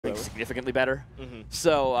significantly better.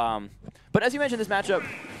 So, but as you mentioned, this matchup,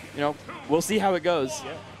 you know, we'll see how it goes.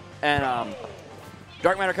 And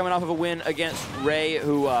DarkMatter coming off of a win against Ray,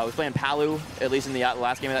 who was playing Palu, at least in the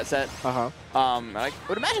last game of that set. I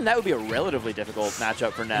would imagine that would be a relatively difficult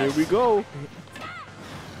matchup for Ness. Here we go.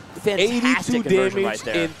 Fantastic 82 damage right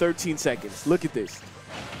there. in 13 seconds. Look at this.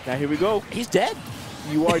 Now here we go. He's dead.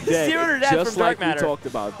 You are dead. 0 to death just from like we DarkMatter. talked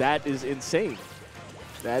about. That is insane.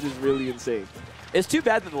 That is really insane. It's too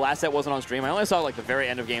bad that the last set wasn't on stream. I only saw like the very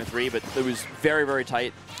end of Game 3, but it was very, very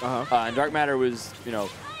tight. And DarkMatter was, you know,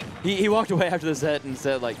 he walked away after the set and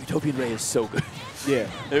said like, Utopian Ray is so good. Yeah.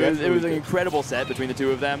 it was an incredible set between the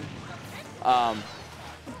two of them.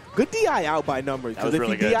 Good DI out by numbers. Because if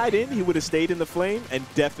really he DI'd in, he would have stayed in the flame and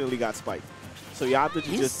definitely got spiked. So you opted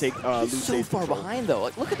to just take he's lose so stage far control. behind though.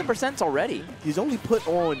 Like, look at the percents already. He's only put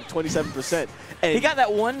on 27%. And He got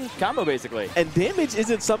that one combo basically. and damage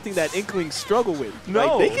isn't something that Inklings struggle with.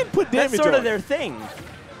 No, Like, they can put damage that's sort on. of their thing.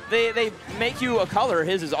 They make you a color.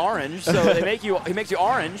 His is orange, so he makes you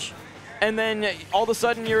orange, and then all of a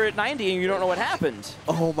sudden you're at 90 and you don't know what happened.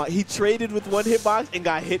 Oh my! He traded with one hitbox and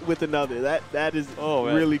got hit with another. That is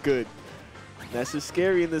really good. Ness is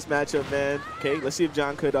scary in this matchup, man. Okay, let's see if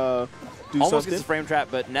John could do Almost something. gets a frame trap,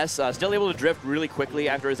 but Ness still able to drift really quickly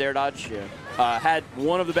after his air dodge. Had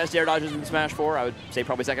one of the best air dodges in Smash 4. I would say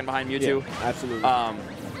probably second behind Mewtwo. Yeah, absolutely.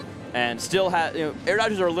 And still has, you know, air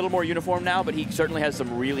dodges are a little more uniform now, but he certainly has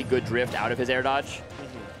some really good drift out of his air dodge.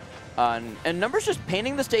 And Numbers just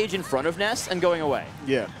painting the stage in front of Ness and going away.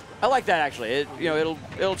 Yeah. I like that actually.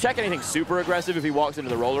 It'll check anything super aggressive if he walks into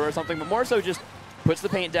the roller or something, but more so just puts the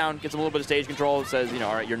paint down, gets him a little bit of stage control, says, you know,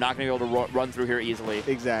 all right, you're not going to be able to run through here easily.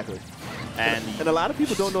 Exactly. And a lot of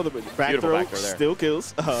people don't know the back throw still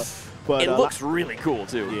kills. But it looks really cool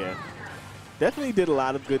too. Yeah. Definitely did a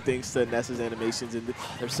lot of good things to Ness's animations.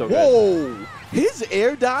 They're so good. Whoa! His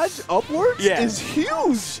air dodge upwards is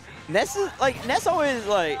huge. Ness always,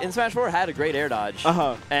 like, in Smash 4 had a great air dodge.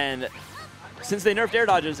 And since they nerfed air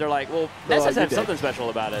dodges, they're like, well, Ness has to have something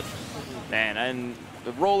special about it. Man, and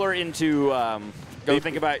the roller into, go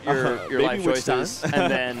think about your life choices.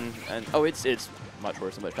 And it's much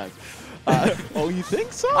worse than Witch Time. Oh, you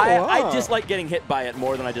think so? I dislike getting hit by it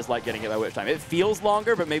more than I dislike getting hit by Witch Time. It feels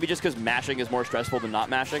longer, but maybe just because mashing is more stressful than not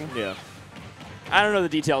mashing. Yeah. I don't know the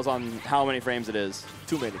details on how many frames it is.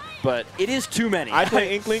 Too many. But it is too many. I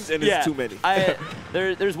play Inklings, and it's too many.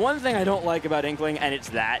 There's one thing I don't like about Inkling, and it's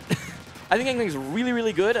that. I think Inkling's really,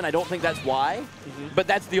 really good, and I don't think that's why. But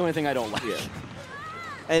that's the only thing I don't like. Yeah.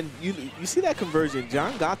 And you see that conversion.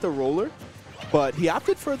 John got the roller, but he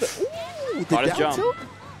opted for the down jump. Tilt?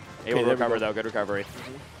 Able to recover, though. Good recovery.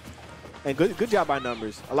 And good job by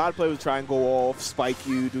Numbers. A lot of players try and go off, spike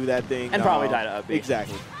you, do that thing. And probably die to up B.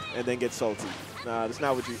 Exactly. And then get salty. Nah, that's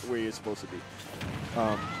not where you're supposed to be.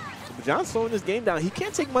 But John's slowing this game down. He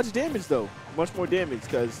can't take much damage, though. Much more damage,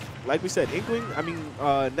 because, like we said, Inkling,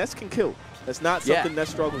 Ness can kill. That's not something Ness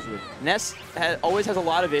struggles with. Ness always has a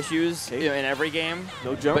lot of issues in every game.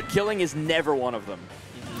 No jump. But killing is never one of them.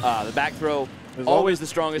 The back throw, always the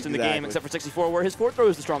strongest in the game, except for 64, where his forward throw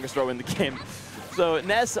is the strongest throw in the game. So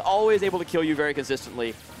Ness always able to kill you very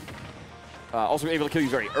consistently. Also able to kill you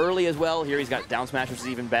very early as well. Here he's got down smash, which is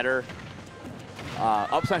even better.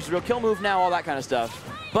 Up smash is a real kill move now, all that kind of stuff.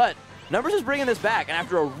 But Numbers is bringing this back, and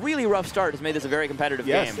after a really rough start, has made this a very competitive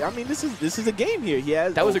game. I mean, this is a game here.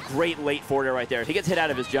 That was a great late forward air right there. If he gets hit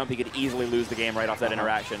out of his jump, he could easily lose the game right off that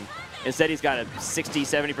interaction. Instead, he's got a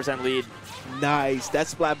 60-70% lead. Nice. That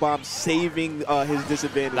splat bomb saving his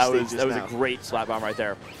disadvantage. That was a great splat bomb right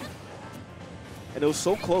there. And it was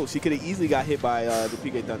so close. He could have easily got hit by the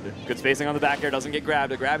PK Thunder. Good spacing on the back air. Doesn't get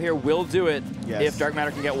grabbed. A grab here will do it if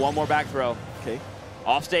DarkMatter can get one more back throw. Okay.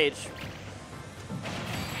 Off stage.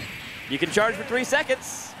 You can charge for 3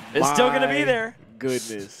 seconds. It's still going to be there.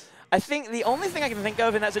 Goodness. I think the only thing I can think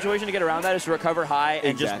of in that situation to get around that is to recover high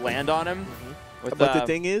and just land on him. But the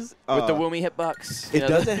thing is, with the Woomy hitbox. It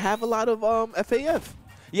doesn't have a lot of FAF.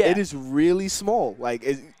 Yeah. It is really small. Like,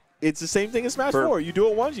 it's the same thing as Smash 4. You do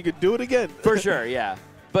it once, you could do it again. For sure, yeah.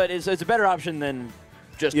 But it's a better option than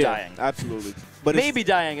just dying. Absolutely. But maybe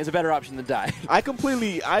dying is a better option than dying. I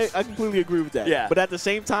completely agree with that. Yeah. But at the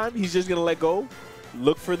same time, he's just gonna let go,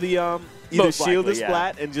 look for the either shield or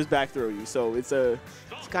splat, and just back throw you. So it's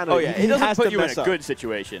kind of it doesn't put you in a good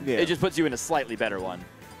situation. Yeah. It just puts you in a slightly better one.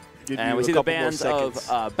 And we see the bands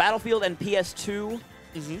of Battlefield and PS2.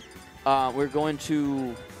 We're going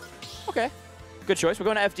to good choice. We're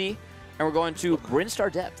going to FD, and we're going to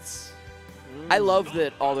Brinstar Depths. I love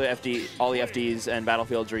that all the FDs and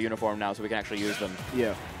Battlefields are uniform now, so we can actually use them.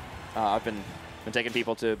 Yeah. I've been Been taking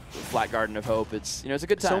people to Flat Garden of Hope. It's it's a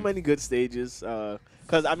good time. So many good stages.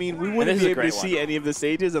 Because, I mean, we wouldn't be able to see any of the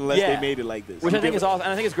stages unless they made it like this. Which I think is awesome.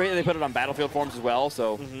 And I think it's great that they put it on Battlefield forms as well.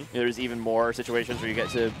 So there's even more situations where you get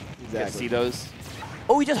to see those.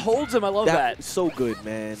 Oh, he just holds him. I love that. That's so good,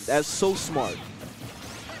 man. That's so smart.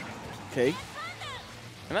 Okay.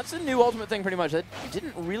 And that's a new ultimate thing pretty much. That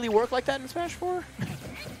didn't really work like that in Smash 4.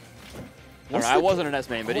 I wasn't an S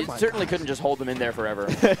main, but it certainly couldn't just hold them in there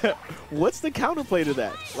forever. What's the counterplay to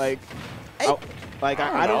that? Like,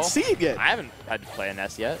 I don't see it yet. I haven't had to play a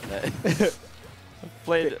Ness yet.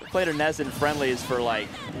 played a Ness in friendlies for like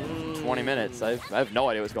 20 minutes. I have no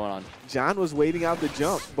idea what's going on. John was waiting out the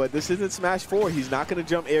jump, but this isn't Smash 4. He's not going to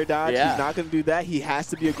jump air dodge. He's not going to do that. He has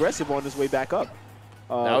to be aggressive on his way back up.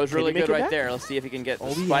 That was really good right there. Let's see if he can get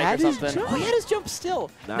the spike or something. Oh, he had his jump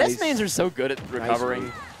still. Ness mains are so good at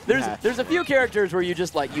recovering. There's a few characters where you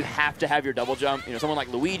just you have to have your double jump. Someone like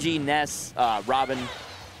Luigi, Ness, Robin,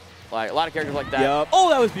 like a lot of characters like that. Yep. Oh,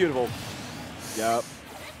 that was beautiful. Yep.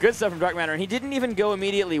 Good stuff from DarkMatter, and he didn't even go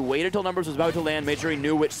immediately. Waited until Numbers was about to land, made sure he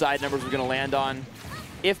knew which side Numbers was going to land on.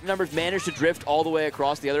 If Numbers managed to drift all the way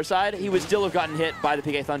across the other side, he would still have gotten hit by the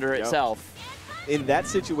PK Thunder itself. In that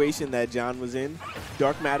situation that John was in,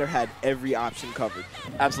 DarkMatter had every option covered.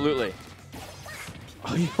 Absolutely.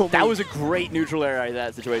 That was a great neutral air in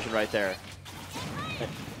that situation right there.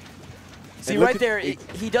 See, right there,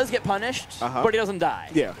 he does get punished, but he doesn't die.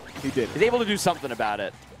 Yeah, he did. He's able to do something about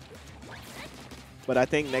it. But I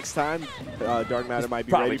think next time, DarkMatter might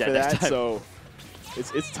be ready for that. So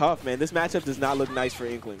it's tough, man. This matchup does not look nice for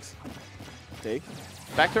Inklings. Okay.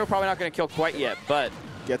 Back throw probably not going to kill quite yet, but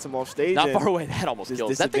gets him off stage. Not far away. That almost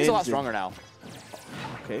kills. That thing's a lot stronger now.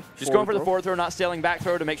 Okay. Just going for the forward throw, not stealing back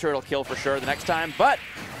throw to make sure it'll kill for sure the next time, but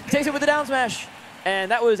takes it with the down smash.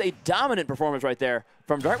 And that was a dominant performance right there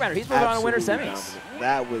from DarkMatter. He's moving on to winner semis.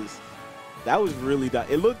 Dominant. That was really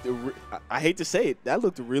it looked. I hate to say it. That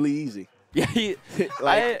looked really easy. Yeah,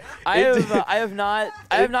 I have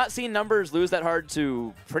not seen Numbers lose that hard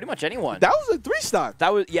to pretty much anyone. That was a 3-stock.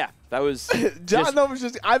 That was John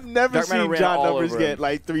Numbers. I've never seen John Numbers get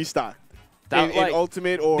like 3-stock. In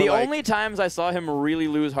Ultimate or the only times I saw him really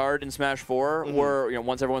lose hard in Smash 4 were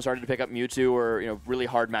once everyone started to pick up Mewtwo or really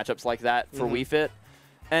hard matchups like that for Wii Fit,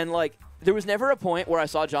 and there was never a point where I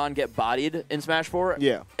saw John get bodied in Smash 4.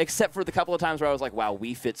 Yeah. Except for the couple of times where I was like, wow,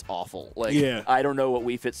 Wii Fit's awful. I don't know what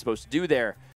Wii Fit's supposed to do there.